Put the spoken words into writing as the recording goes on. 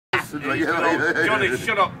chorus. Johnny,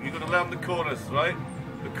 shut up. You're going to learn the chorus, right?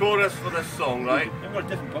 The chorus for this song, right? I've got a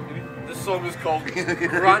different book, This song is called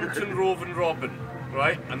Rant and Roving Robin,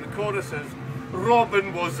 right? And the chorus is,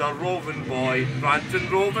 Robin was a roving boy, rant and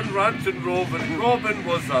roving, Robin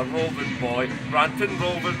was a roving boy, rant and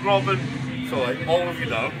roving, Robin. So like, all of you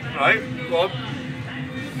know, right? Go on.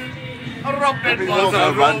 Robin was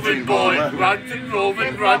a roving boy, rant and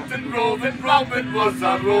roving, Robin was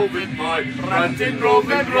a roving boy, rant and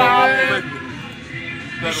roving, Robin.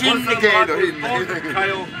 There was a lad was born in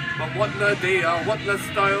Kyle, but what in a day or what in a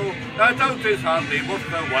style, I doubt it's hardly worth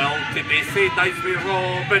the while to be said nice with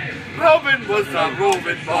Robin. Robin was a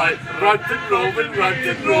roving boy, rant and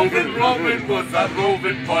roving, Robin was a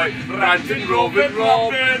roving boy, rant and roving,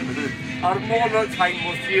 Robin. Our morning time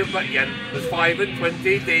was here but yen, there's 5 and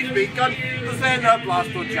 20 days begun, there's then a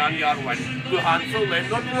blast of January wind, to Hansel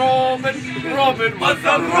and on Robin. Robin was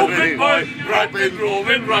a roving boy, rant and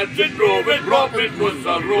roving, Robin was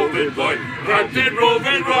a roving boy, rant and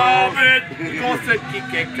roving, Robin. Gossip he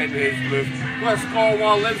kicked in his roof, let's call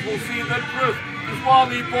Wallace, we'll see the proof. His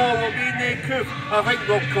Wally ball will be nae coof, I think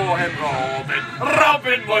we'll call him Robin.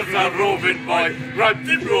 Robin was a roving boy, rant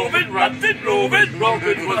and roving,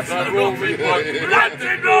 Robin was a roving boy, rant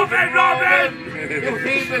and roving, Robin. He'll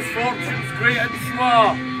hate misfortunes great and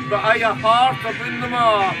small, but I a heart abin them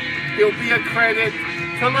all. He'll be a credit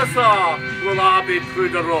to us all, will I be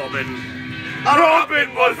proud of Robin.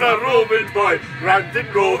 Robin was a roving boy, rant and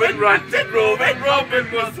roving,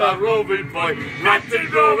 Robin was a roving boy, rant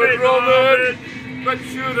and roving, Robin. But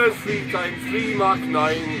sure as 3 times 3 mark 9,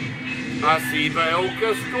 I see by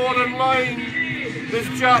Ilka scoring line. This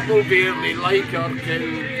chap will barely like our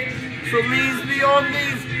kin, so leaves me on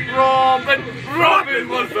these Robin. Robin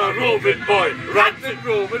was a roving boy, rant and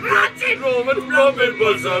roving, Robin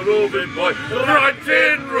was a roving boy, rant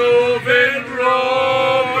and roving,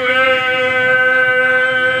 Robin.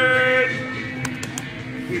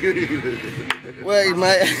 Wait,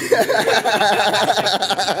 mate.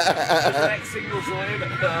 Next single's on.